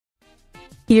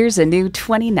Here's a new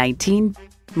 2019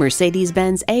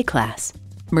 Mercedes-Benz A-Class.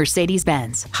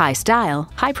 Mercedes-Benz, high style,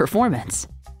 high performance.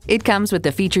 It comes with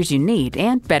the features you need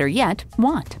and, better yet,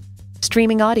 want.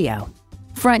 Streaming audio,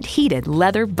 front heated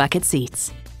leather bucket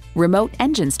seats, remote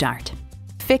engine start,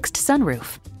 fixed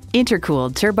sunroof,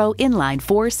 intercooled turbo inline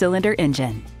 4-cylinder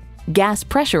engine, gas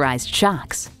pressurized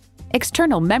shocks,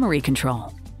 external memory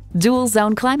control, dual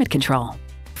zone climate control,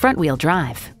 front wheel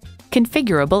drive,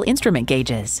 configurable instrument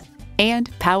gauges,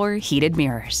 and power heated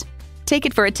mirrors. Take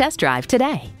it for a test drive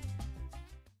today.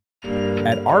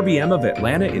 At RBM of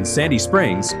Atlanta in Sandy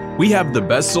Springs, we have the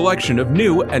best selection of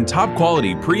new and top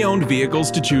quality pre-owned vehicles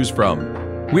to choose from.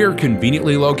 We are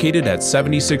conveniently located at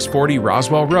 7640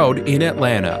 Roswell Road in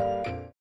Atlanta.